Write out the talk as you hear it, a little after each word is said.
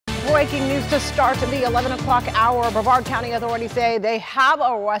Breaking news to start the 11 o'clock hour. Brevard County authorities say they have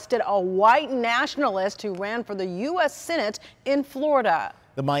arrested a white nationalist who ran for the U.S. Senate in Florida.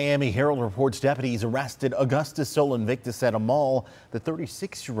 The Miami Herald reports deputies arrested Augustus Sol Invictus at a mall. The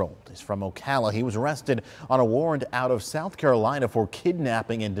 36-year-old is from Ocala. He was arrested on a warrant out of South Carolina for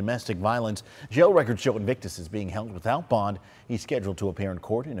kidnapping and domestic violence. Jail records show Invictus is being held without bond. He's scheduled to appear in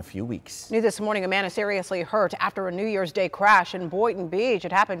court in a few weeks. New this morning, a man is seriously hurt after a New Year's Day crash in Boynton Beach.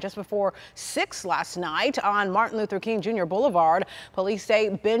 It happened just before 6 last night on Martin Luther King Jr. Boulevard. Police say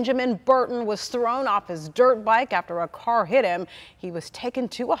Benjamin Burton was thrown off his dirt bike after a car hit him. He was taken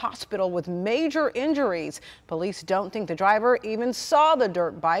to a hospital with major injuries. Police don't think the driver even saw the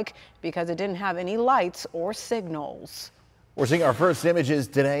dirt bike because it didn't have any lights or signals. We're seeing our first images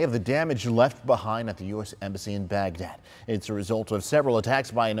today of the damage left behind at the U.S. Embassy in Baghdad. It's a result of several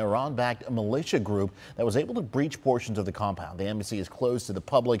attacks by an Iran-backed militia group that was able to breach portions of the compound. The embassy is closed to the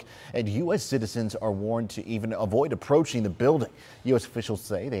public, and U.S. citizens are warned to even avoid approaching the building. U.S. officials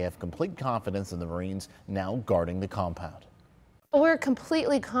say they have complete confidence in the Marines now guarding the compound. We're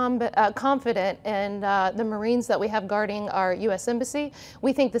completely confident in the Marines that we have guarding our U.S. Embassy.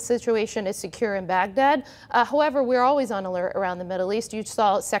 We think the situation is secure in Baghdad. However, we're always on alert around the Middle East. You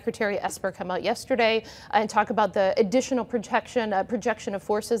saw Secretary Esper come out yesterday and talk about the additional projection of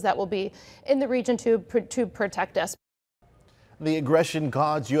forces that will be in the region to protect us. The aggression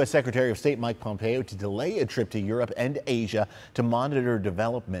caused U.S. Secretary of State Mike Pompeo to delay a trip to Europe and Asia to monitor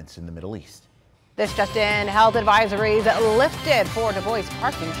developments in the Middle East. This just in, health advisories lifted for Du Bois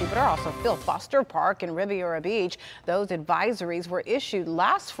Park in Jupiter, also Phil Foster Park in Riviera Beach. Those advisories were issued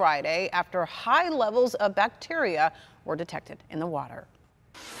last Friday after high levels of bacteria were detected in the water.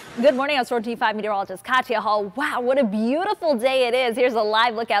 Good morning, I'm Storm Team 5 meteorologist Katia Hall. Wow, what a beautiful day it is. Here's a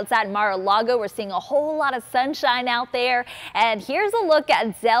live look outside Mar-a-Lago. We're seeing a whole lot of sunshine out there. And here's a look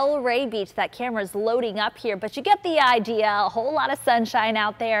at Delray Beach. That camera's loading up here, but you get the idea. A whole lot of sunshine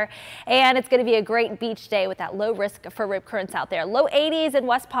out there. And it's going to be a great beach day with that low risk for rip currents out there. Low 80s in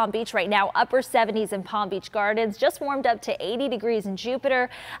West Palm Beach right now. Upper 70s in Palm Beach Gardens. Just warmed up to 80 degrees in Jupiter.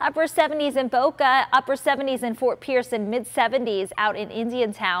 Upper 70s in Boca. Upper 70s in Fort Pierce and mid 70s out in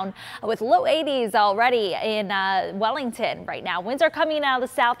Indiantown, with low 80s already in Wellington right now. Winds are coming out of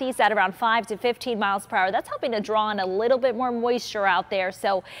the southeast at around 5 to 15 miles per hour. That's helping to draw in a little bit more moisture out there.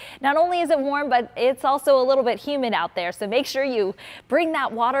 So not only is it warm, but it's also a little bit humid out there. So make sure you bring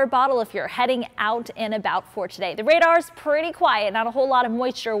that water bottle if you're heading out and about for today. The radar is pretty quiet, not a whole lot of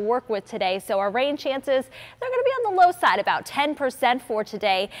moisture to work with today. So our rain chances, they're going to be on the low side, about 10% for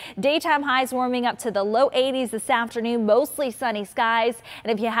today. Daytime highs warming up to the low 80s this afternoon, mostly sunny skies.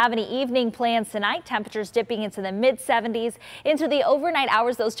 And if you have any evening plans tonight, temperatures dipping into the mid 70s. Into the overnight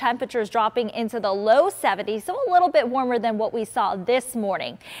hours, those temperatures dropping into the low 70s, so a little bit warmer than what we saw this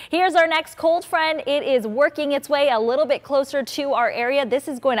morning. Here's our next cold front. It is working its way a little bit closer to our area. This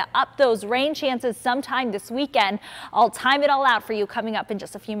is going to up those rain chances sometime this weekend. I'll time it all out for you coming up in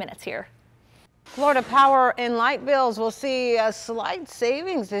just a few minutes here. Florida power and light bills will see a slight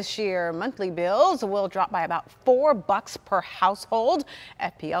savings this year. Monthly bills will drop by about $4 per household.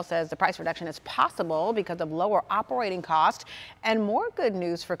 FPL says the price reduction is possible because of lower operating costs and more good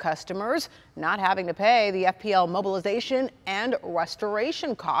news for customers not having to pay the FPL mobilization and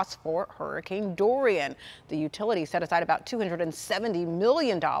restoration costs for Hurricane Dorian. The utility set aside about $270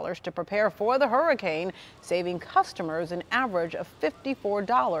 million to prepare for the hurricane, saving customers an average of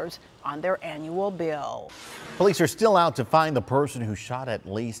 $54 on their annual bill. Police are still out to find the person who shot at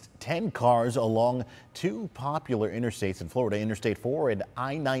least 10 cars along two popular interstates in Florida, Interstate 4 and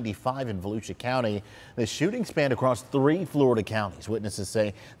I-95 in Volusia County. The shooting spanned across 3 Florida counties. Witnesses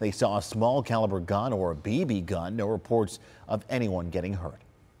say they saw a small caliber gun or a BB gun. No reports of anyone getting hurt.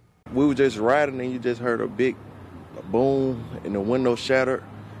 We were just riding and you just heard a big boom and the window shattered.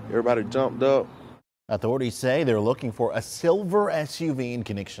 Everybody jumped up. Authorities say they're looking for a silver SUV in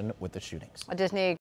connection with the shootings. A Disney